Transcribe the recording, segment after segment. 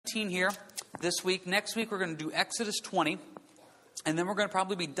19 here this week. Next week we're going to do Exodus 20. And then we're going to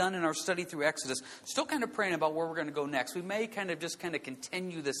probably be done in our study through Exodus. Still kind of praying about where we're going to go next. We may kind of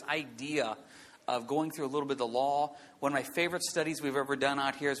continue this idea of going through a little bit of the law. One of my favorite studies we've ever done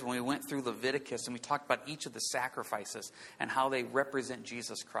out here is when we went through Leviticus and we talked about each of the sacrifices and how they represent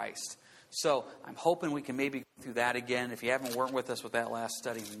Jesus Christ. So I'm hoping we can maybe go through that again. If you haven't worked with us with that last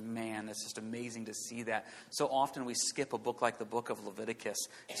study, man, it's just amazing to see that. So often we skip a book like the book of Leviticus.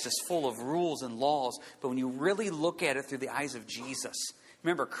 It's just full of rules and laws. But when you really look at it through the eyes of Jesus,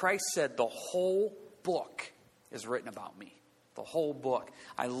 remember, Christ said the whole book is written about me. The whole book.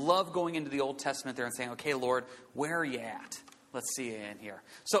 I love going into the Old Testament there and saying, okay, Lord, where are you at? Let's see you in here.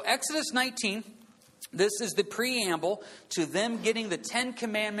 So Exodus 19. This is the preamble to them getting the 10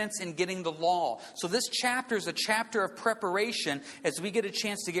 Commandments and getting the law. So this chapter is a chapter of preparation as we get a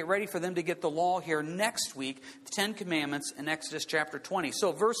chance to get ready for them to get the law here next week, the 10 Commandments in Exodus chapter 20.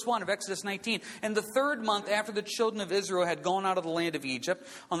 So verse 1 of Exodus 19. In the 3rd month after the children of Israel had gone out of the land of Egypt,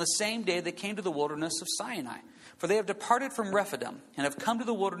 on the same day they came to the wilderness of Sinai. For they have departed from Rephidim and have come to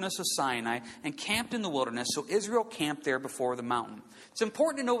the wilderness of Sinai and camped in the wilderness. So Israel camped there before the mountain. It's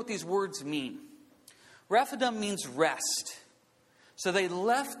important to know what these words mean. Rephidim means rest. So they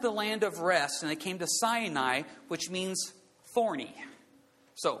left the land of rest and they came to Sinai, which means thorny.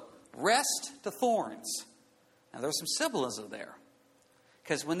 So rest to thorns. Now there's some symbolism there.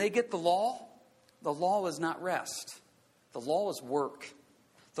 Because when they get the law is not rest. The law is work.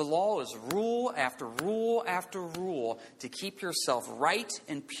 The law is rule after rule after rule to keep yourself right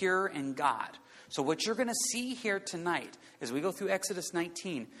and pure in God. So what you're going to see here tonight as we go through Exodus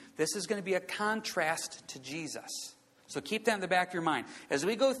 19, this is going to be a contrast to Jesus. So keep that in the back of your mind. As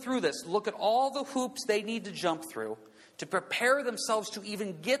we go through this, look at all the hoops they need to jump through to prepare themselves to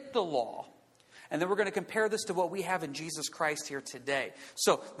even get the law. And then we're going to compare this to what we have in Jesus Christ here today.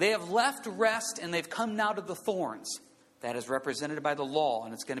 So they have left rest and they've come now to the thorns. That is represented by the law,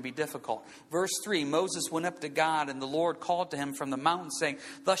 and it's going to be difficult. Verse 3, Moses went up to God, and the Lord called to him from the mountain, saying,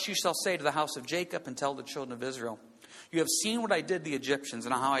 Thus you shall say to the house of Jacob and tell the children of Israel, You have seen what I did the Egyptians,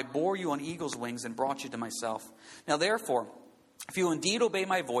 and how I bore you on eagle's wings and brought you to myself. Now therefore, if you indeed obey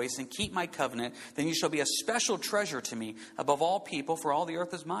my voice and keep my covenant, then you shall be a special treasure to me above all people, for all the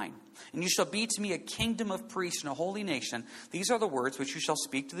earth is mine. And you shall be to me a kingdom of priests and a holy nation. These are the words which you shall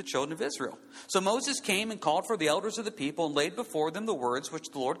speak to the children of Israel. So Moses came and called for the elders of the people and laid before them the words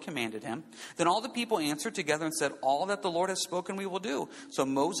which the Lord commanded him. Then all the people answered together and said, All that the Lord has spoken we will do. So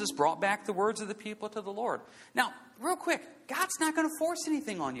Moses brought back the words of the people to the Lord. Now, real quick, God's not going to force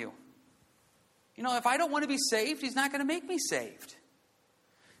anything on you. You know, if I don't want to be saved, he's not going to make me saved.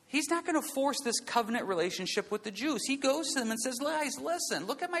 He's not going to force this covenant relationship with the Jews. He goes to them and says, guys, listen,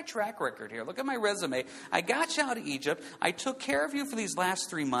 look at my track record here. Look at my resume. I got you out of Egypt. I took care of you for these last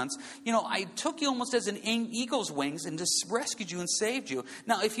 3 months. You know, I took you almost as an eagle's wings and just rescued you and saved you.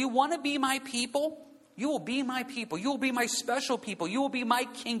 Now, if you want to be my people, you will be my people. You will be my special people. You will be my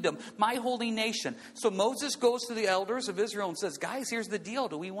kingdom, my holy nation. So Moses goes to the elders of Israel and says, guys, here's the deal.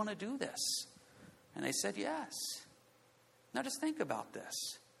 Do we want to do this? And they said, yes. Now just think about this.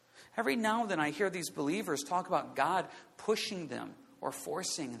 Every now and then I hear these believers talk about God pushing them or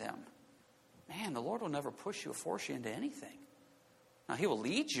forcing them. Man, the Lord will never push you or force you into anything. Now, he will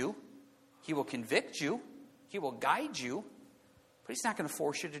lead you. He will convict you. He will guide you. But he's not going to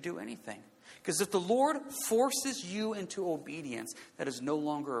force you to do anything. Because if the Lord forces you into obedience, that is no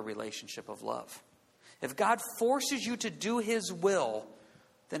longer a relationship of love. If God forces you to do his will,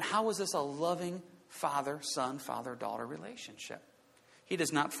 then how is this a loving father-son, father-daughter relationship? He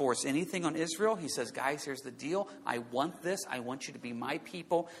does not force anything on Israel. He says, guys, here's the deal. I want this. I want you to be my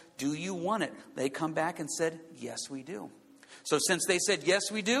people. Do you want it? They come back and said, yes, we do. So since they said,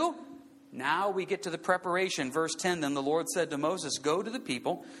 yes, we do, now we get to the preparation. Verse 10, then the Lord said to Moses, go to the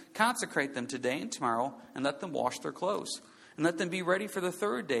people, consecrate them today and tomorrow, and let them wash their clothes. And let them be ready for the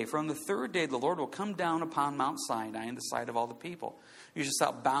 3rd day. For on the 3rd day the Lord will come down upon Mount Sinai in the sight of all the people. You shall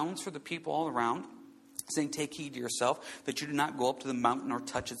shout bounds for the people all around, saying, take heed to yourself, that you do not go up to the mountain or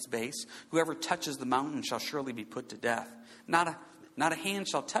touch its base. Whoever touches the mountain shall surely be put to death. Not a hand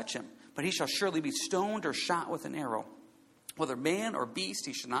shall touch him, but he shall surely be stoned or shot with an arrow. Whether man or beast,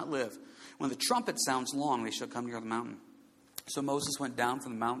 he shall not live. When the trumpet sounds long, they shall come near the mountain. So Moses went down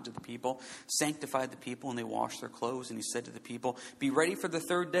from the mountain to the people, sanctified the people, and they washed their clothes. And he said to the people, be ready for the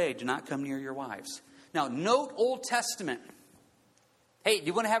 3rd day. Do not come near your wives. Now, note Old Testament. Hey, do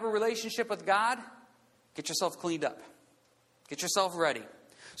you want to have a relationship with God? Get yourself cleaned up. Get yourself ready.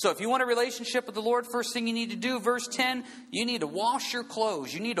 So if you want a relationship with the Lord, first thing you need to do, verse 10, you need to wash your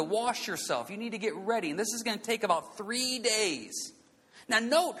clothes. You need to wash yourself. You need to get ready. And this is going to take about 3 days. Now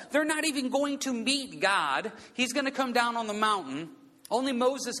note, they're not even going to meet God. He's going to come down on the mountain. Only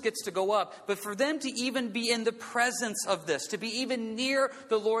Moses gets to go up. But for them to even be in the presence of this, to be even near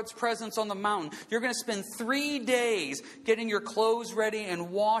the Lord's presence on the mountain, you're going to spend 3 days getting your clothes ready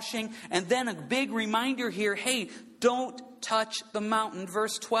and washing. And then a big reminder here, hey, don't touch the mountain.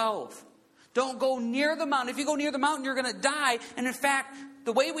 Verse 12. Don't go near the mountain. If you go near the mountain, you're going to die. And in fact,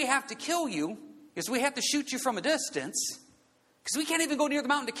 the way we have to kill you is we have to shoot you from a distance. Because we can't even go near the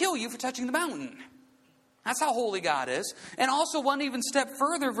mountain to kill you for touching the mountain. That's how holy God is. And also one even step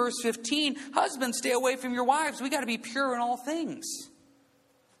further, verse 15, husbands, stay away from your wives. We got to be pure in all things.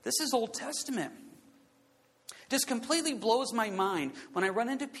 This is Old Testament. It just completely blows my mind when I run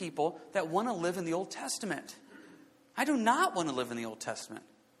into people that want to live in the Old Testament. I do not want to live in the Old Testament.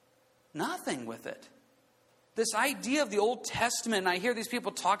 Nothing with it. This idea of the Old Testament, and I hear these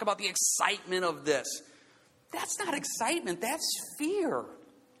people talk about the excitement of this. That's not excitement, that's fear.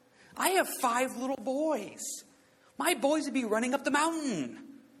 I have 5 little boys. My boys would be running up the mountain.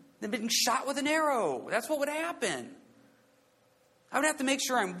 They've been shot with an arrow. That's what would happen. I would have to make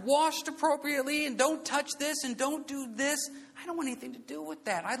sure I'm washed appropriately and don't touch this and don't do this. I don't want anything to do with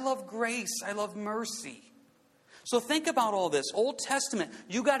that. I love grace. I love mercy. So think about all this. Old Testament,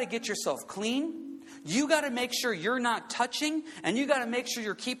 you got to get yourself clean. You got to make sure you're not touching. And you got to make sure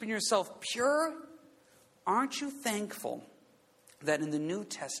you're keeping yourself pure. Aren't you thankful that in the New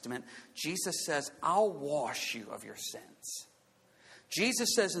Testament, Jesus says, I'll wash you of your sins?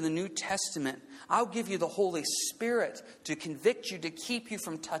 Jesus says in the New Testament, I'll give you the Holy Spirit to convict you, to keep you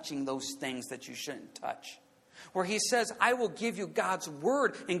from touching those things that you shouldn't touch. Where he says, I will give you God's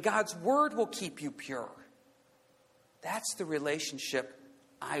Word, and God's Word will keep you pure. That's the relationship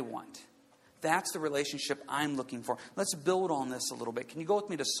I want. That's the relationship I'm looking for. Let's build on this a little bit. Can you go with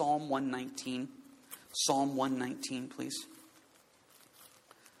me to Psalm 119? Psalm 119, please.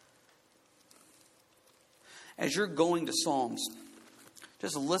 As you're going to Psalms,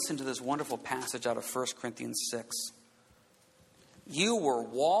 just listen to this wonderful passage out of 1 Corinthians 6. You were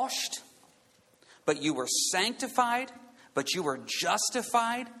washed, but you were sanctified, but you were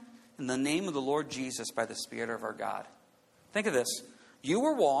justified in the name of the Lord Jesus by the Spirit of our God. Think of this. You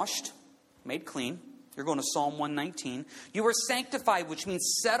were washed, made clean. You're going to Psalm 119. You were sanctified, which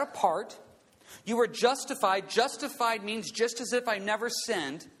means set apart. You were justified. Justified means just as if I never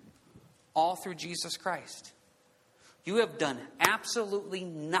sinned, all through Jesus Christ. You have done absolutely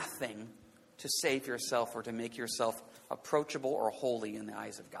nothing to save yourself or to make yourself approachable or holy in the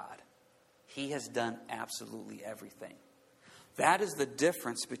eyes of God. He has done absolutely everything. That is the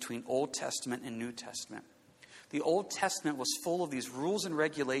difference between Old Testament and New Testament. The Old Testament was full of these rules and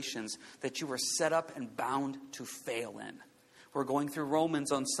regulations that you were set up and bound to fail in. We're going through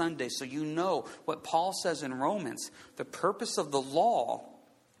Romans on Sunday, so you know what Paul says in Romans. The purpose of the law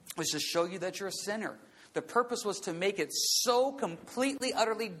was to show you that you're a sinner. The purpose was to make it so completely,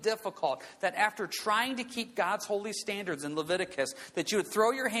 utterly difficult that after trying to keep God's holy standards in Leviticus, that you would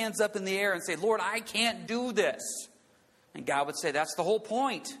throw your hands up in the air and say, Lord, I can't do this. And God would say, that's the whole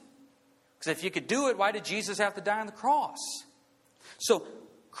point. Because if you could do it, why did Jesus have to die on the cross? So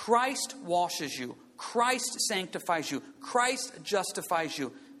Christ washes you. Christ sanctifies you. Christ justifies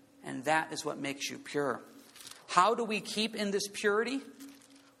you. And that is what makes you pure. How do we keep in this purity?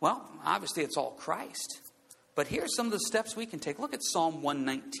 Well, obviously it's all Christ. But here's some of the steps we can take. Look at Psalm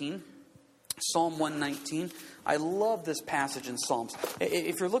 119. Psalm 119. I love this passage in Psalms.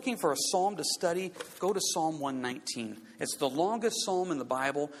 If you're looking for a psalm to study, go to Psalm 119. It's the longest psalm in the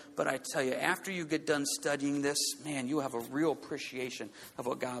Bible, but I tell you, after you get done studying this, man, you have a real appreciation of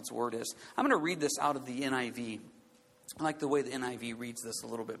what God's Word is. I'm going to read this out of the NIV. I like the way the NIV reads this a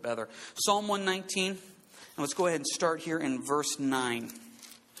little bit better. Psalm 119, and let's go ahead and start here in verse 9.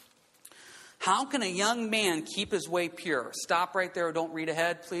 How can a young man keep his way pure? Stop right there. Don't read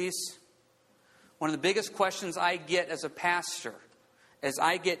ahead, please. One of the biggest questions I get as a pastor is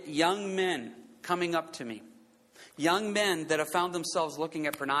I get young men coming up to me. Young men that have found themselves looking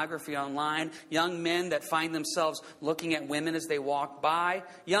at pornography online. Young men that find themselves looking at women as they walk by.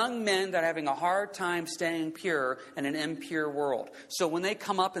 Young men that are having a hard time staying pure in an impure world. So when they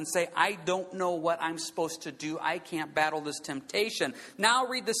come up and say, I don't know what I'm supposed to do. I can't battle this temptation. Now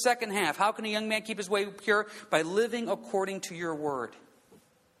read the second half. How can a young man keep his way pure? By living according to your word.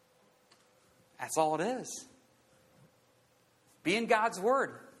 That's all it is. Be in God's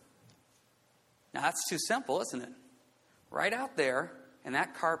Word. Now, that's too simple, isn't it? Right out there in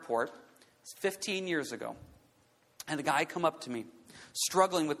that carport, 15 years ago, and a guy come up to me,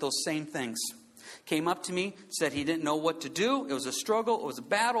 struggling with those same things. Came up to me, said he didn't know what to do. It was a struggle. It was a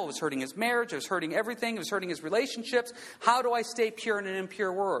battle. It was hurting his marriage. It was hurting everything. It was hurting his relationships. How do I stay pure in an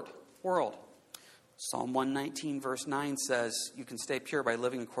impure world? Psalm 119 verse 9 says you can stay pure by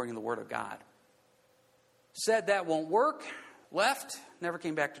living according to the Word of God. Said that won't work. Left. Never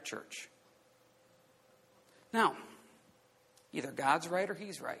came back to church. Now, either God's right or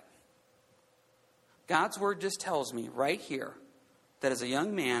he's right. God's Word just tells me right here that as a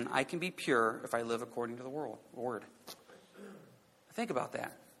young man, I can be pure if I live according to the Word. Think about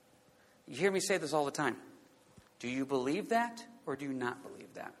that. You hear me say this all the time. Do you believe that or do you not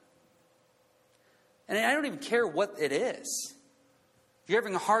believe that? And I don't even care what it is. If you're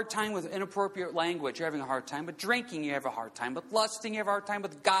having a hard time with inappropriate language, you're having a hard time with drinking, you have a hard time with lusting, you have a hard time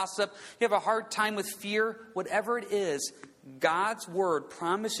with gossip, you have a hard time with fear, whatever it is, God's Word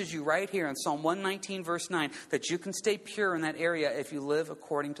promises you right here in Psalm 119 verse 9 that you can stay pure in that area if you live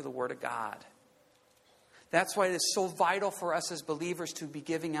according to the Word of God. That's why it is so vital for us as believers to be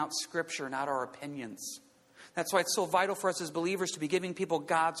giving out Scripture, not our opinions. That's why it's so vital for us as believers to be giving people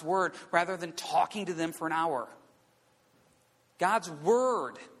God's Word rather than talking to them for an hour. God's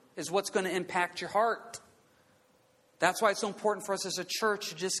Word is what's going to impact your heart. That's why it's so important for us as a church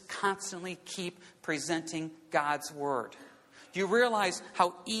to just constantly keep presenting God's Word. Do you realize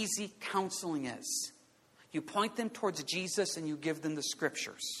how easy counseling is? You point them towards Jesus and you give them the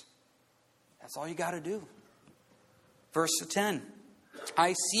Scriptures. That's all you got to do. Verse 10.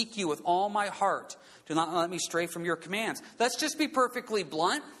 I seek you with all my heart. Do not let me stray from your commands. Let's just be perfectly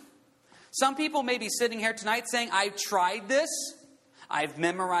blunt. Some people may be sitting here tonight saying, I've tried this. I've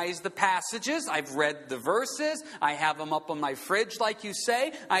memorized the passages. I've read the verses. I have them up on my fridge, like you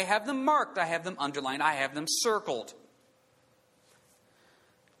say. I have them marked. I have them underlined. I have them circled.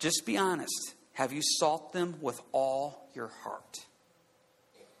 Just be honest. Have you sought them with all your heart?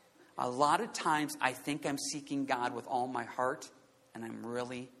 A lot of times I think I'm seeking God with all my heart, and I'm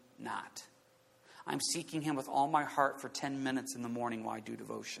really not. I'm seeking Him with all my heart for 10 minutes in the morning while I do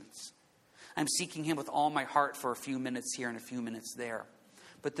devotions. I'm seeking Him with all my heart for a few minutes here and a few minutes there.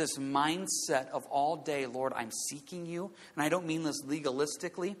 But this mindset of all day, Lord, I'm seeking you. And I don't mean this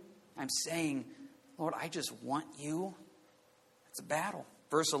legalistically. I'm saying, Lord, I just want you. It's a battle.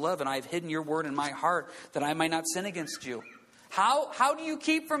 Verse 11, I have hidden your word in my heart that I might not sin against you. How do you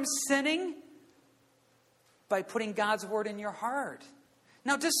keep from sinning? By putting God's word in your heart.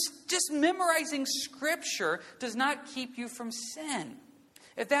 Now, just memorizing Scripture does not keep you from sin.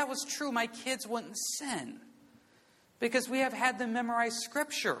 If that was true, my kids wouldn't sin. Because we have had them memorize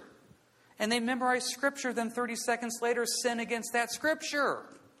Scripture. And they memorize Scripture, then 30 seconds later sin against that Scripture.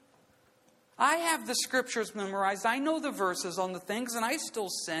 I have the Scriptures memorized. I know the verses on the things, and I still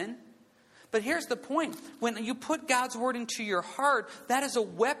sin. But here's the point. When you put God's word into your heart, that is a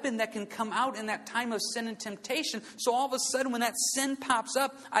weapon that can come out in that time of sin and temptation. So all of a sudden, when that sin pops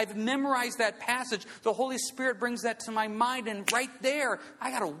up, I've memorized that passage. The Holy Spirit brings that to my mind, and right there,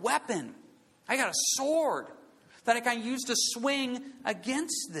 I got a weapon. I got a sword that I can use to swing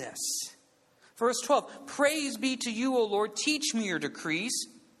against this. Verse 12, praise be to you, O Lord. Teach me your decrees.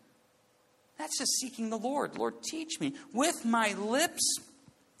 That's just seeking the Lord. Lord, teach me. With my lips,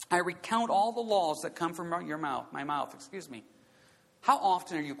 I recount all the laws that come from your mouth, my mouth. How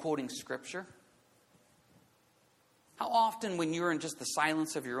often are you quoting Scripture? How often when you're in just the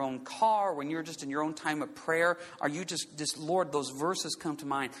silence of your own car, when you're just in your own time of prayer, are you just Lord, those verses come to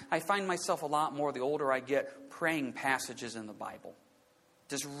mind? I find myself a lot more, the older I get, praying passages in the Bible.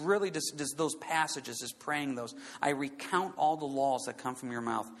 Just those passages, just praying those. I recount all the laws that come from your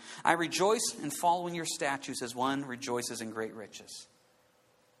mouth. I rejoice in following your statutes as one rejoices in great riches.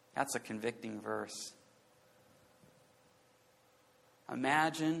 That's a convicting verse.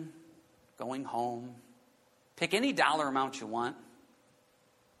 Imagine going home. Pick any dollar amount you want.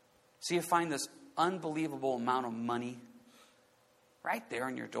 So you find this unbelievable amount of money right there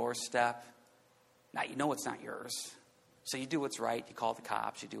on your doorstep. Now, you know it's not yours. So you do what's right. You call the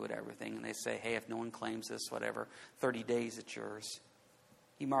cops. You do everything. And they say, hey, if no one claims this, whatever, 30 days it's yours.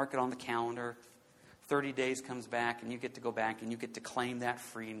 You mark it on the calendar. 30 days comes back and you get to go back and you get to claim that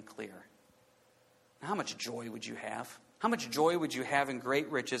free and clear. Now, how much joy would you have? How much joy would you have in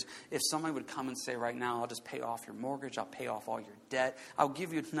great riches if somebody would come and say right now, I'll just pay off your mortgage, I'll pay off all your debt, I'll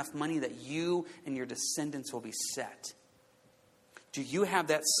give you enough money that you and your descendants will be set. Do you have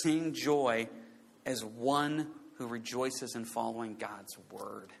that same joy as one who rejoices in following God's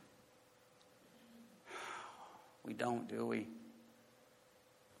word? We don't, do we?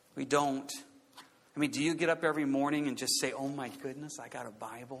 We don't. I mean, do you get up every morning and just say, oh my goodness, I got a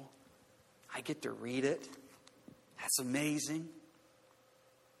Bible. I get to read it. That's amazing.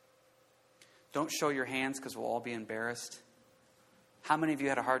 Don't show your hands because we'll all be embarrassed. How many of you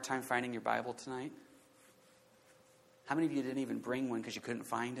had a hard time finding your Bible tonight? How many of you didn't even bring one because you couldn't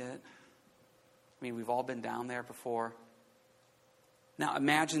find it? I mean, we've all been down there before. Now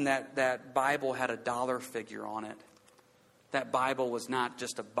imagine that Bible had a dollar figure on it. That Bible was not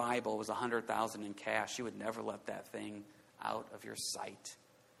just a Bible, it was $100,000 in cash. You would never let that thing out of your sight.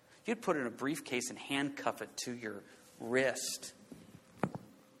 You'd put it in a briefcase and handcuff it to your wrist.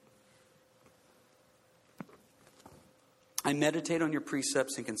 I meditate on your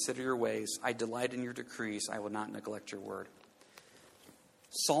precepts and consider your ways. I delight in your decrees. I will not neglect your word.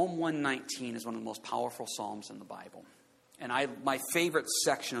 Psalm 119 is one of the most powerful psalms in the Bible. And my favorite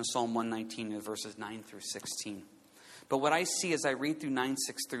section of Psalm 119 is verses 9 through 16. But what I see as I read through 9,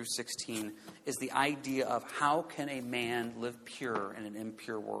 6 through 16 is the idea of how can a man live pure in an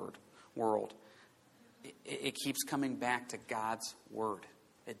impure world. It keeps coming back to God's word.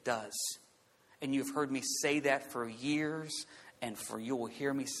 It does. And you've heard me say that for years, and you will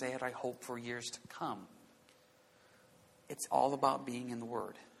hear me say it, I hope, for years to come. It's all about being in the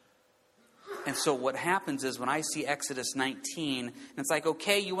Word. And so what happens is when I see Exodus 19, and it's like,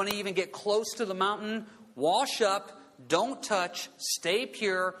 okay, you want to even get close to the mountain, wash up, don't touch, stay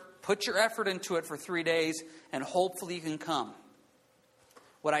pure, put your effort into it for 3 days, and hopefully you can come.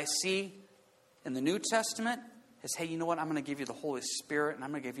 What I see in the New Testament is, hey, you know what? I'm going to give you the Holy Spirit, and I'm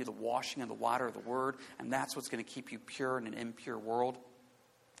going to give you the washing of the water of the Word, and that's what's going to keep you pure in an impure world.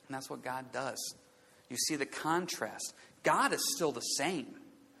 And that's what God does. You see the contrast. God is still the same.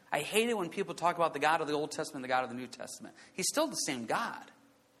 I hate it when people talk about the God of the Old Testament and the God of the New Testament. He's still the same God.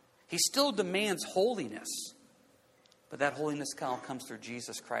 He still demands holiness. But that holiness comes through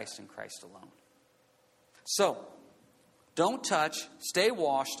Jesus Christ and Christ alone. So, don't touch, stay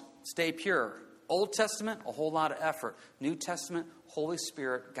washed, stay pure. Old Testament, a whole lot of effort. New Testament, Holy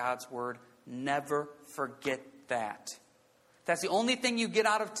Spirit, God's Word. Never forget that. That's the only thing you get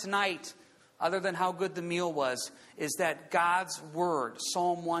out of tonight, other than how good the meal was, is that God's Word,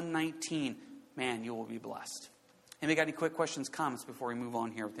 Psalm 119, man, you will be blessed. Anybody got any quick questions, comments before we move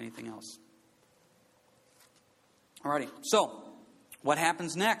on here with anything else? Alrighty, so what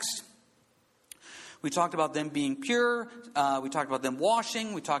happens next? We talked about them being pure. We talked about them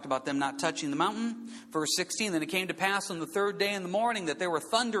washing. We talked about them not touching the mountain. Verse 16, then it came to pass on the third day in the morning that there were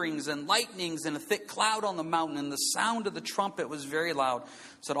thunderings and lightnings and a thick cloud on the mountain, and the sound of the trumpet was very loud,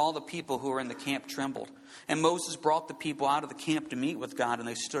 so that all the people who were in the camp trembled. And Moses brought the people out of the camp to meet with God, and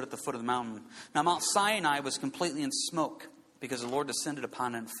they stood at the foot of the mountain. Now Mount Sinai was completely in smoke, because the Lord descended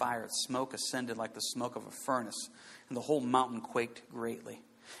upon it in fire. Its smoke ascended like the smoke of a furnace, and the whole mountain quaked greatly.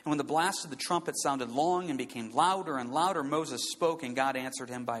 And when the blast of the trumpet sounded long and became louder and louder, Moses spoke, and God answered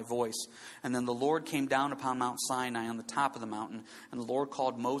him by voice. And then the Lord came down upon Mount Sinai on the top of the mountain, and the Lord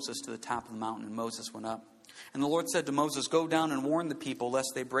called Moses to the top of the mountain, and Moses went up. And the Lord said to Moses, go down and warn the people,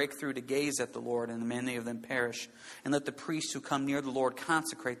 lest they break through to gaze at the Lord, and many of them perish. And let the priests who come near the Lord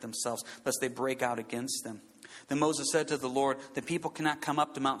consecrate themselves, lest they break out against them. Then Moses said to the Lord, the people cannot come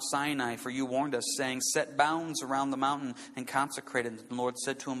up to Mount Sinai, for you warned us, saying, set bounds around the mountain and consecrate it. And the Lord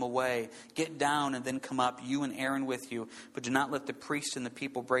said to him, away, get down and then come up, you and Aaron with you. But do not let the priests and the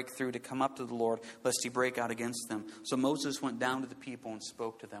people break through to come up to the Lord, lest he break out against them. So Moses went down to the people and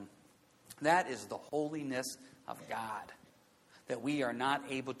spoke to them. That is the holiness of God, that we are not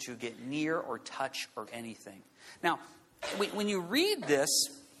able to get near or touch or anything. Now, when you read this,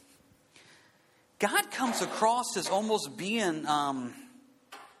 God comes across as almost being, I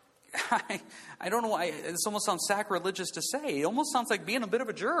don't know why, this almost sounds sacrilegious to say. It almost sounds like being a bit of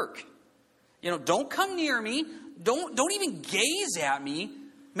a jerk. You know, don't come near me. Don't even gaze at me.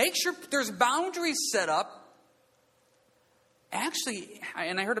 Make sure there's boundaries set up. Actually,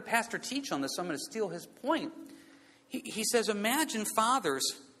 and I heard a pastor teach on this, so I'm going to steal his point. He says, imagine fathers,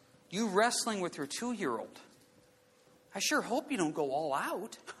 you wrestling with your 2-year-old. I sure hope you don't go all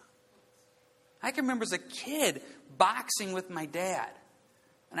out. I can remember as a kid boxing with my dad.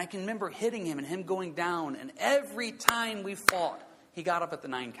 And I can remember hitting him and him going down. And every time we fought, he got up at the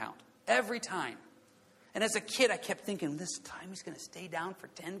 9 count. Every time. And as a kid, I kept thinking, this time he's going to stay down for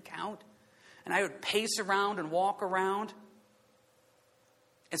 10 count. And I would pace around and walk around.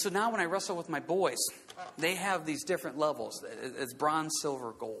 And so now when I wrestle with my boys, they have these different levels. It's bronze,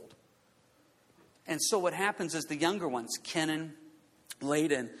 silver, gold. And so what happens is the younger ones, Kenan,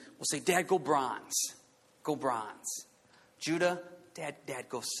 Layden, will say, Dad, go bronze. Go bronze. Judah, Dad,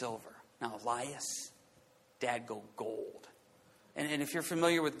 go silver. Now Elias, Dad, go gold. And if you're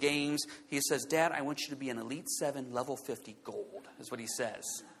familiar with games, he says, Dad, I want you to be an Elite 7, level 50 gold, is what he says.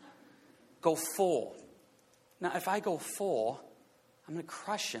 Go full. Now, if I go full, I'm going to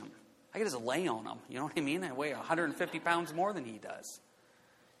crush him. I could just lay on them. You know what I mean? I weigh 150 pounds more than he does.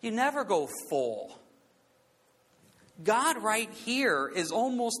 You never go full. God right here is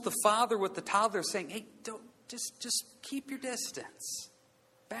almost the father with the toddler saying, hey, don't, just keep your distance.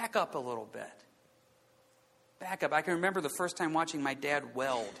 Back up a little bit. Back up. I can remember the first time watching my dad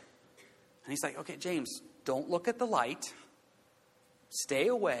weld. And he's like, okay, James, don't look at the light. Stay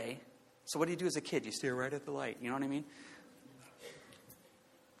away. So what do you do as a kid? You stare right at the light. You know what I mean?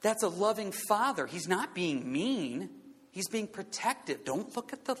 That's a loving father. He's not being mean. He's being protective. Don't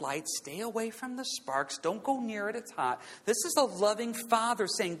look at the light. Stay away from the sparks. Don't go near it. It's hot. This is a loving father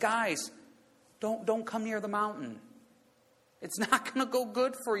saying, guys, don't come near the mountain. It's not going to go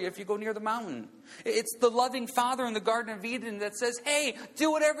good for you if you go near the mountain. It's the loving father in the Garden of Eden that says, hey,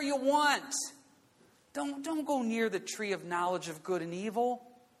 do whatever you want. Don't go near the tree of knowledge of good and evil.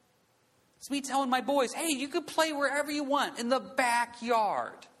 It's me telling my boys, hey, you can play wherever you want in the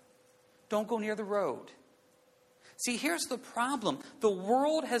backyard. Don't go near the road. See, here's the problem. The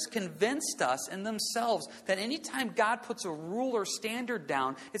world has convinced us in themselves that anytime God puts a rule or standard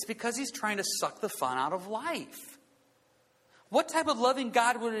down, it's because he's trying to suck the fun out of life. What type of loving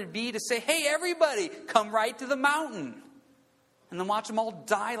God would it be to say, hey, everybody, come right to the mountain, and then watch them all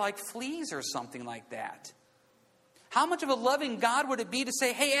die like fleas or something like that? How much of a loving God would it be to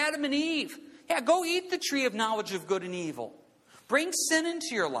say, hey, Adam and Eve, yeah, go eat the tree of knowledge of good and evil. Bring sin into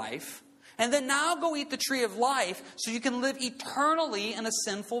your life. And then now go eat the tree of life so you can live eternally in a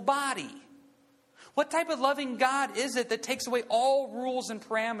sinful body. What type of loving God is it that takes away all rules and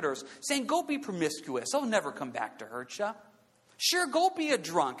parameters, saying, go be promiscuous. I'll never come back to hurt you. Sure, go be a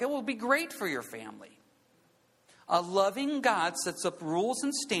drunk. It will be great for your family. A loving God sets up rules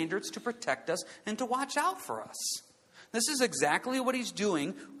and standards to protect us and to watch out for us. This is exactly what he's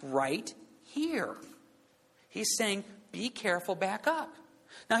doing right here. He's saying, be careful, back up.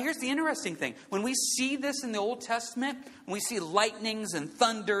 Now, here's the interesting thing. When we see this in the Old Testament, when we see lightnings and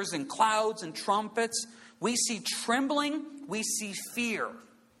thunders and clouds and trumpets, we see trembling, we see fear.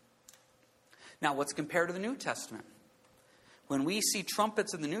 Now, what's compared to the New Testament? When we see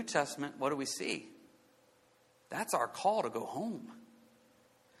trumpets in the New Testament, what do we see? That's our call to go home.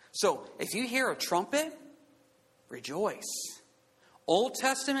 So, if you hear a trumpet, rejoice. Old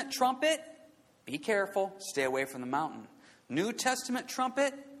Testament trumpet, be careful, stay away from the mountain. New Testament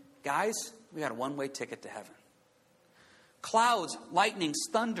trumpet, guys, we got a one-way ticket to heaven. Clouds, lightnings,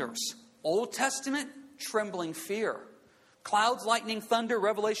 thunders. Old Testament, trembling fear. Clouds, lightning, thunder,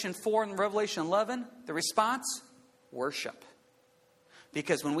 Revelation 4 and Revelation 11. The response, worship.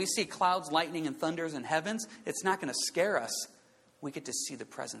 Because when we see clouds, lightning, and thunders in heavens, it's not going to scare us. We get to see the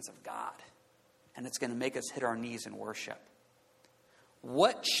presence of God. And it's going to make us hit our knees in worship.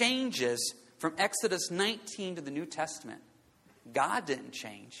 What changes from Exodus 19 to the New Testament? God didn't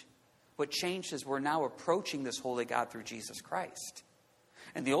change. What changed is we're now approaching this holy God through Jesus Christ.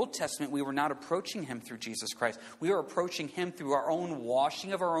 In the Old Testament, we were not approaching him through Jesus Christ. We were approaching him through our own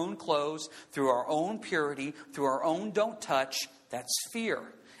washing of our own clothes, through our own purity, through our own don't touch. That's fear.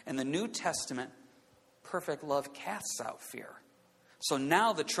 In the New Testament, perfect love casts out fear. So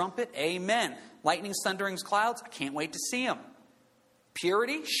now the trumpet, amen. Lightning, thunderings, clouds, I can't wait to see them.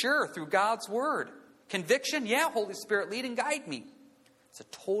 Purity, sure, through God's word. Conviction, yeah, Holy Spirit, lead and guide me. It's a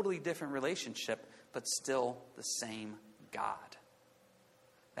totally different relationship, but still the same God.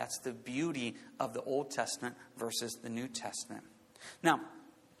 That's the beauty of the Old Testament versus the New Testament. Now,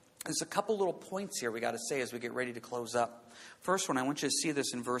 there's a couple little points here we got to say as we get ready to close up. First one, I want you to see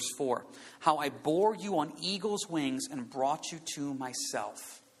this in verse 4. How I bore you on eagle's wings and brought you to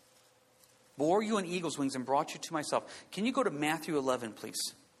myself. Bore you on eagle's wings and brought you to myself. Can you go to Matthew 11, please?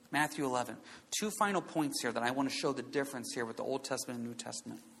 Matthew 11. Two final points here that I want to show the difference here with the Old Testament and New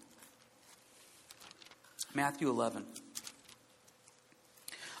Testament. Matthew 11.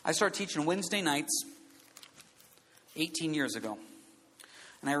 I started teaching Wednesday nights 18 years ago.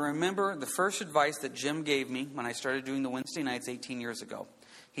 And I remember the first advice that Jim gave me when I started doing the Wednesday nights 18 years ago.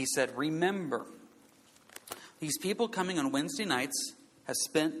 He said, remember, these people coming on Wednesday nights a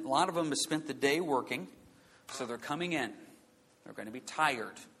lot of them have spent the day working, so they're coming in. They're going to be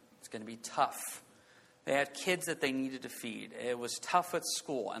tired. It's going to be tough. They had kids that they needed to feed. It was tough at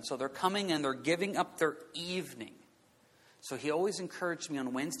school. And so they're coming in, they're giving up their evening. So he always encouraged me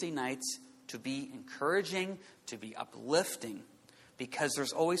on Wednesday nights to be encouraging, to be uplifting, because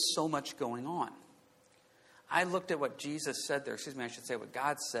there's always so much going on. I looked at what Jesus said there, I should say what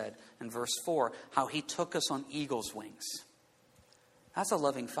God said in verse 4, how he took us on eagle's wings. That's a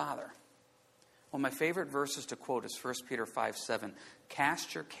loving Father. One of my favorite verses to quote is 1 Peter 5:7.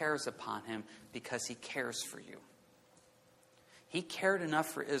 Cast your cares upon him because he cares for you. He cared enough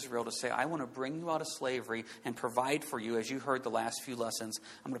for Israel to say, I want to bring you out of slavery and provide for you, as you heard the last few lessons.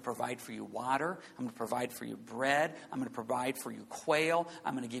 I'm going to provide for you water. I'm going to provide for you bread. I'm going to provide for you quail.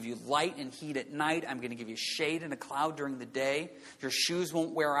 I'm going to give you light and heat at night. I'm going to give you shade and a cloud during the day. Your shoes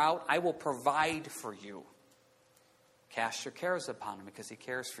won't wear out. I will provide for you. Cast your cares upon him because he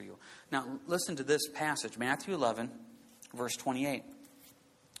cares for you. Now, listen to this passage, Matthew 11, verse 28.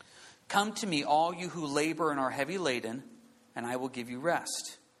 Come to me, all you who labor and are heavy laden, and I will give you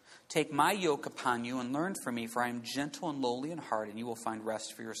rest. Take my yoke upon you and learn from me, for I am gentle and lowly in heart, and you will find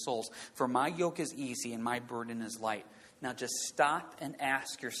rest for your souls. For my yoke is easy and my burden is light. Now just stop and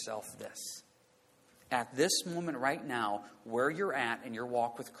ask yourself this. At this moment right now, where you're at in your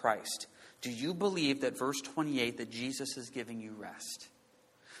walk with Christ, do you believe that verse 28, that Jesus is giving you rest?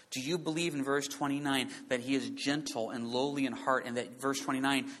 Do you believe in verse 29 that he is gentle and lowly in heart, and that verse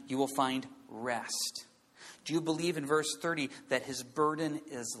 29 you will find rest? Do you believe in verse 30 that his burden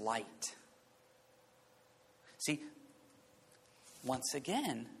is light? See, once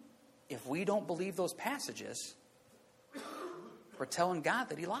again, if we don't believe those passages, we're telling God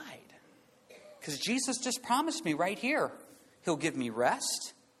that he lied. Because Jesus just promised me right here, he'll give me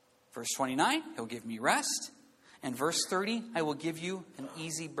rest. Verse 29, he'll give me rest. And verse 30, I will give you an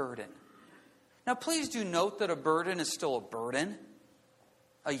easy burden. Now please do note that a burden is still a burden.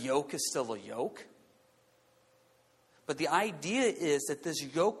 A yoke is still a yoke. But the idea is that this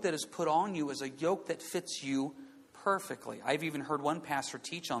yoke that is put on you is a yoke that fits you perfectly. I've even heard one pastor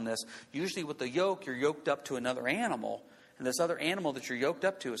teach on this. Usually with the yoke, you're yoked up to another animal. And this other animal that you're yoked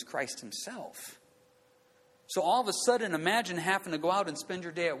up to is Christ himself. So all of a sudden, imagine having to go out and spend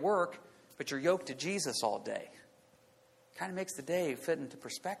your day at work, but you're yoked to Jesus all day. Kind of makes the day fit into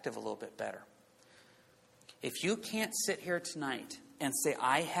perspective a little bit better. If you can't sit here tonight and say,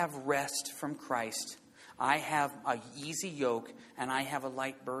 I have rest from Christ, I have an easy yoke, and I have a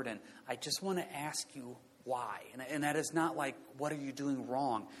light burden, I just want to ask you why. And that is not like, what are you doing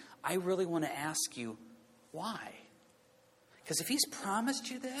wrong? I really want to ask you, why? Because if he's promised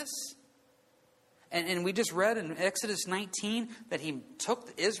you this, and we just read in Exodus 19 that he took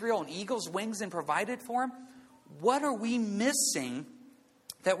Israel on eagle's wings and provided for him, what are we missing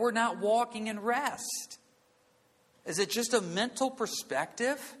that we're not walking in rest? Is it just a mental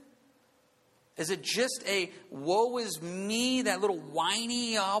perspective? Is it just a woe is me, that little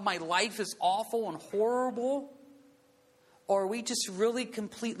whiny, oh, my life is awful and horrible? Or are we just really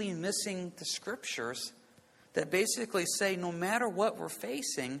completely missing the scriptures that basically say no matter what we're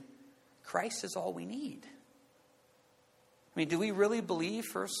facing, Christ is all we need? I mean, do we really believe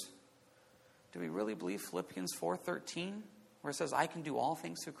Philippians 4:13, where it says, I can do all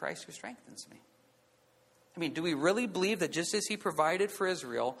things through Christ who strengthens me? I mean, do we really believe that just as he provided for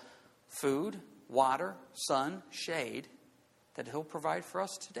Israel food, water, sun, shade, that he'll provide for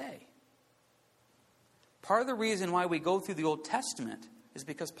us today? Part of the reason why we go through the Old Testament is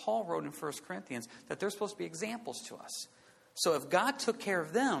because Paul wrote in 1 Corinthians that they're supposed to be examples to us. So if God took care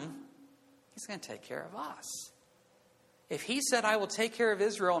of them, he's going to take care of us. If he said, I will take care of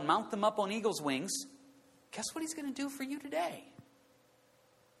Israel and mount them up on eagle's wings, guess what he's going to do for you today?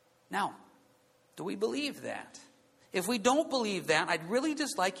 Now, do we believe that? If we don't believe that, I'd really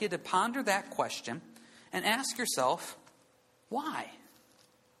just like you to ponder that question and ask yourself, why?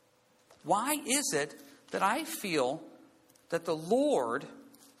 Why is it that I feel that the Lord,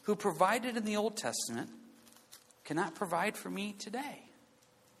 who provided in the Old Testament, cannot provide for me today?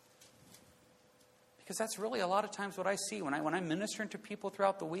 Because that's really a lot of times what I see when I'm ministering to people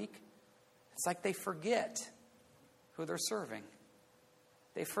throughout the week. It's like they forget who they're serving.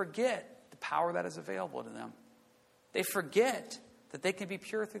 They forget the power that is available to them. They forget that they can be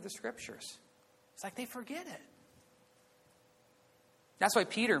pure through the scriptures. It's like they forget it. That's why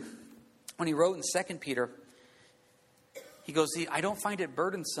Peter, when he wrote in 2 Peter, he goes, I don't find it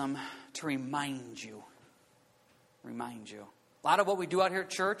burdensome to remind you. Remind you. A lot of what we do out here at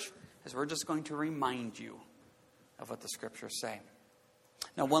church is we're just going to remind you of what the scriptures say.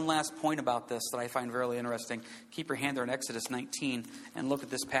 Now, one last point about this that I find really interesting. Keep your hand there in Exodus 19 and look at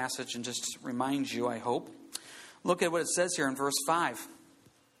this passage and just remind you, I hope. Look at what it says here in verse 5.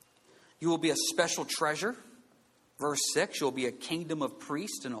 You will be a special treasure. Verse 6, you'll be a kingdom of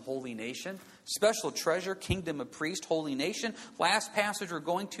priests and a holy nation. Special treasure, kingdom of priests, holy nation. Last passage we're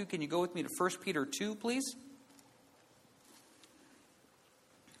going to, can you go with me to 1 Peter 2, please?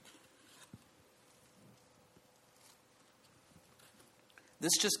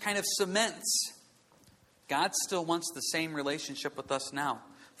 This just kind of cements God still wants the same relationship with us now.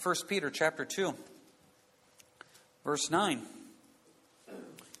 1 Peter chapter 2, verse 9.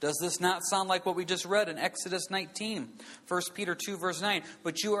 Does this not sound like what we just read in Exodus 19? 1 Peter 2, verse 9.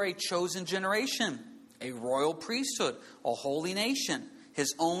 But you are a chosen generation, a royal priesthood, a holy nation,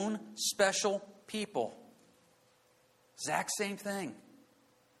 his own special people. Exact same thing.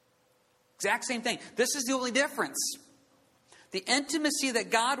 Exact same thing. This is the only difference. The intimacy that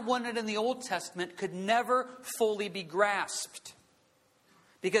God wanted in the Old Testament could never fully be grasped,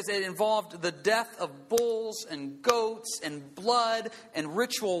 because it involved the death of bulls and goats and blood and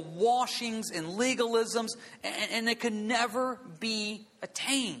ritual washings and legalisms, and it could never be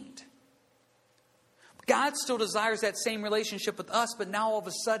attained. God still desires that same relationship with us, but now all of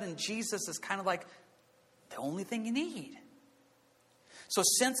a sudden Jesus is kind of like the only thing you need. So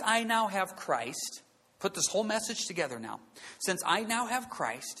since I now have Christ, put this whole message together now. Since I now have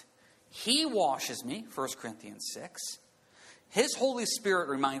Christ, He washes me, 1 Corinthians 6. His Holy Spirit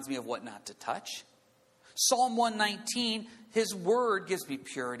reminds me of what not to touch. Psalm 119, His Word gives me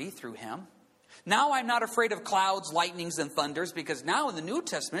purity through Him. Now I'm not afraid of clouds, lightnings, and thunders, because now in the New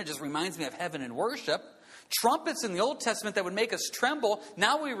Testament it just reminds me of heaven and worship. Trumpets in the Old Testament that would make us tremble.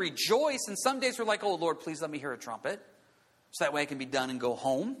 Now we rejoice, and some days we're like, oh Lord, please let me hear a trumpet, so that way I can be done and go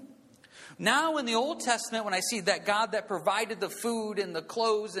home. Now in the Old Testament, when I see that God that provided the food and the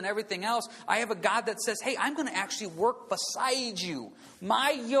clothes and everything else, I have a God that says, hey, I'm going to actually work beside you.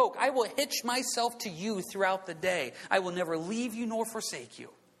 My yoke, I will hitch myself to you throughout the day. I will never leave you nor forsake you.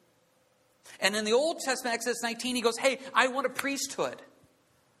 And in the Old Testament, Exodus 19, He goes, hey, I want a priesthood.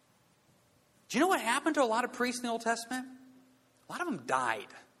 Do you know what happened to a lot of priests in the Old Testament? A lot of them died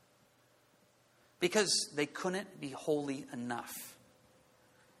because they couldn't be holy enough.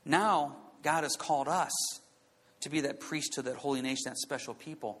 Now, God has called us to be that priesthood, that holy nation, that special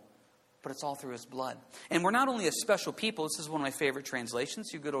people. But it's all through His blood. And we're not only a special people. This is one of my favorite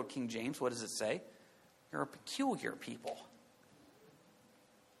translations. You good old King James. What does it say? You're a peculiar people.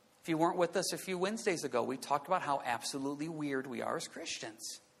 If you weren't with us a few Wednesdays ago, we talked about how absolutely weird we are as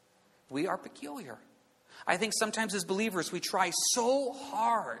Christians. We are peculiar. I think sometimes as believers, we try so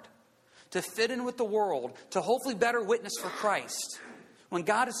hard to fit in with the world, to hopefully better witness for Christ, when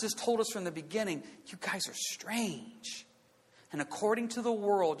God has just told us from the beginning, you guys are strange. And according to the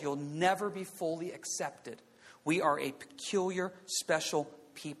world, you'll never be fully accepted. We are a peculiar, special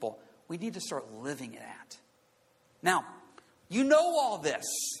people. We need to start living it out. Now, you know all this.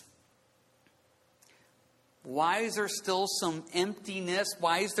 Why is there still some emptiness?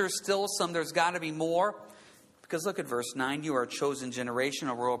 Why is there still some, there's got to be more? Because look at verse 9. You are a chosen generation,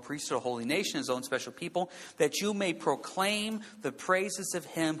 a royal priesthood, a holy nation, His own special people, that you may proclaim the praises of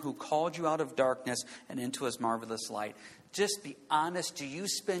Him who called you out of darkness and into His marvelous light. Just be honest. Do you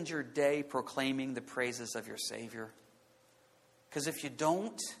spend your day proclaiming the praises of your Savior? Because if you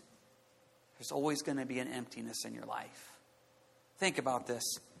don't, there's always going to be an emptiness in your life. Think about this.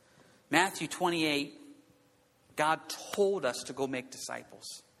 Matthew 28, God told us to go make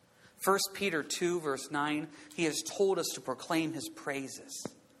disciples. 1 Peter 2, verse 9, He has told us to proclaim His praises.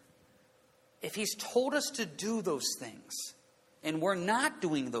 If He's told us to do those things, and we're not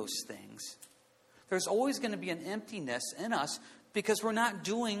doing those things, there's always going to be an emptiness in us because we're not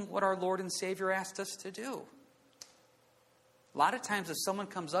doing what our Lord and Savior asked us to do. A lot of times if someone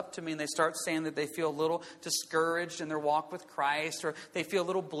comes up to me and they start saying that they feel a little discouraged in their walk with Christ, or they feel a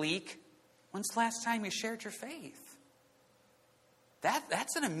little bleak, when's the last time you shared your faith?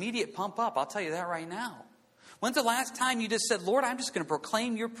 That's an immediate pump up. I'll tell you that right now. When's the last time you just said, Lord, I'm just going to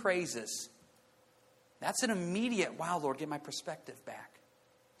proclaim your praises? That's an immediate, wow, Lord, get my perspective back.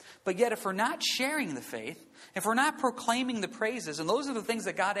 But yet if we're not sharing the faith, if we're not proclaiming the praises, and those are the things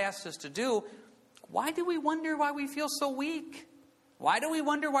that God asks us to do, why do we wonder why we feel so weak? Why do we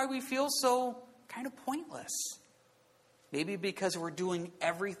wonder why we feel so kind of pointless? Maybe because we're doing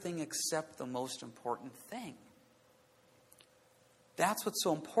everything except the most important thing. That's what's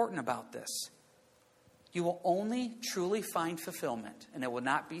so important about this. You will only truly find fulfillment, and it will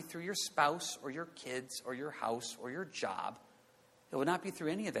not be through your spouse or your kids or your house or your job. It will not be through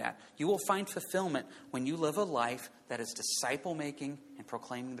any of that. You will find fulfillment when you live a life that is disciple-making and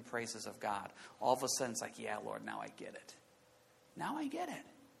proclaiming the praises of God. All of a sudden it's like, yeah, Lord, now I get it. Now I get it.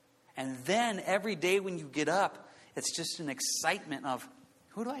 And then every day when you get up, it's just an excitement of,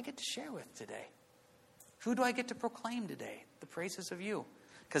 who do I get to share with today? Who do I get to proclaim today? The praises of you.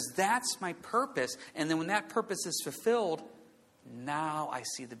 Because that's my purpose. And then when that purpose is fulfilled, now I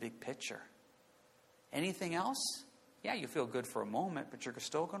see the big picture. Anything else? Yeah, you feel good for a moment, but you're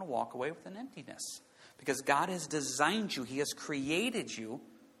still going to walk away with an emptiness. Because God has designed you. He has created you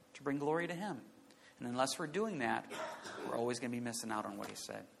to bring glory to Him. And unless we're doing that, we're always going to be missing out on what He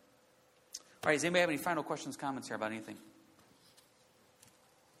said. All right, does anybody have any final questions, comments here about anything?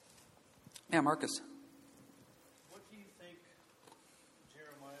 Yeah, Marcus. What do you think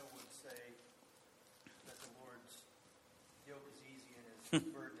Jeremiah would say that the Lord's yoke is easy and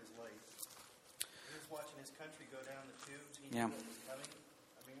his burden is light? He was watching his country go down the tubes. He knew what was coming.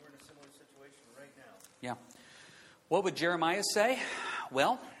 I mean, we're in a similar situation right now. Yeah. What would Jeremiah say?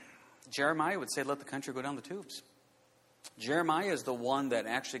 Well, Jeremiah would say, let the country go down the tubes. Jeremiah is the one that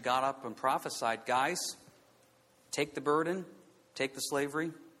actually got up and prophesied, guys, take the burden, take the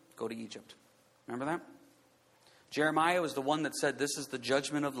slavery, go to Egypt. Remember that? Jeremiah was the one that said, this is the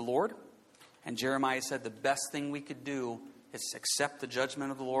judgment of the Lord. And Jeremiah said, the best thing we could do is accept the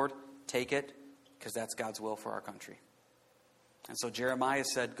judgment of the Lord, take it, because that's God's will for our country. And so Jeremiah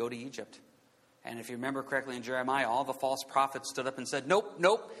said, go to Egypt. And if you remember correctly in Jeremiah, all the false prophets stood up and said, nope,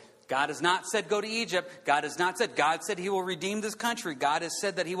 nope. God has not said go to Egypt. God has not said. God said he will redeem this country. God has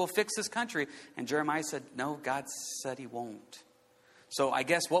said that he will fix this country. And Jeremiah said, no, God said he won't. So I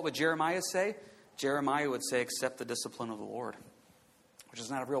guess what would Jeremiah say? Jeremiah would say, accept the discipline of the Lord. Which is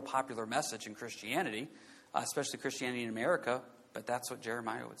not a real popular message in Christianity, especially Christianity in America. But that's what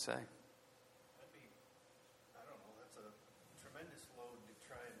Jeremiah would say. That's a tremendous load to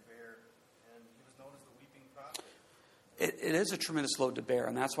try and bear. And he was known as the weeping prophet. It is a tremendous load to bear,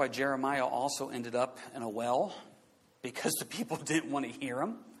 and that's why Jeremiah also ended up in a well, because the people didn't want to hear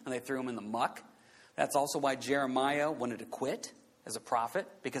him, and they threw him in the muck. That's also why Jeremiah wanted to quit as a prophet,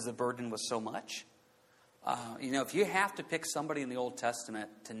 because the burden was so much. If you have to pick somebody in the Old Testament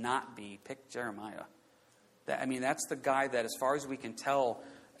to not be, pick Jeremiah. That's the guy that, as far as we can tell,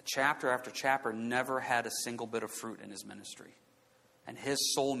 chapter after chapter, never had a single bit of fruit in his ministry. And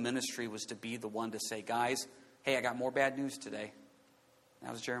his sole ministry was to be the one to say, guys, hey, I got more bad news today.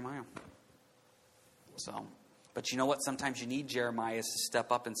 That was Jeremiah. But you know what? Sometimes you need Jeremiah to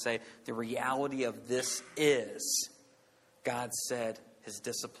step up and say, the reality of this is, God said his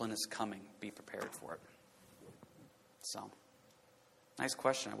discipline is coming. Be prepared for it. So, nice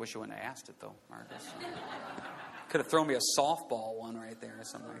question. I wish you wouldn't have asked it, though, Marcus. Could have thrown me a softball one right there or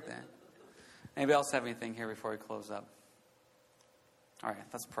something like that. Anybody else have anything here before we close up? All right,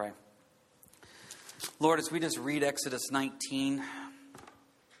 let's pray. Lord, as we just read Exodus 19,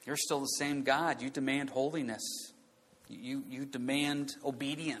 you're still the same God. You demand holiness. You demand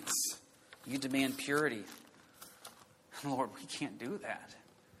obedience. You demand purity. Lord, we can't do that.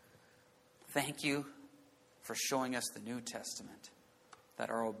 Thank you for showing us the New Testament, that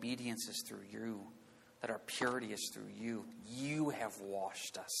our obedience is through you, that our purity is through you. You have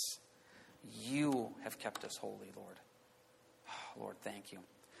washed us. You have kept us holy, Lord. Oh, Lord, thank you.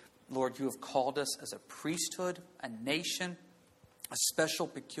 Lord, you have called us as a priesthood, a nation, a special,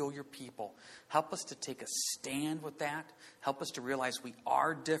 peculiar people. Help us to take a stand with that. Help us to realize we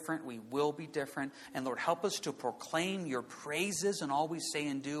are different. We will be different. And Lord, help us to proclaim your praises in all we say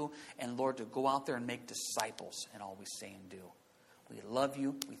and do. And Lord, to go out there and make disciples in all we say and do. We love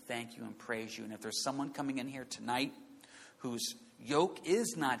you. We thank you and praise you. And if there's someone coming in here tonight whose yoke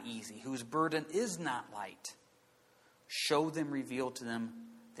is not easy, whose burden is not light, show them, reveal to them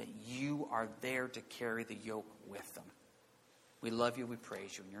that you are there to carry the yoke with them. We love you. We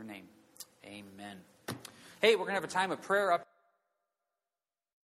praise you in your name. Amen. Hey, we're going to have a time of prayer up.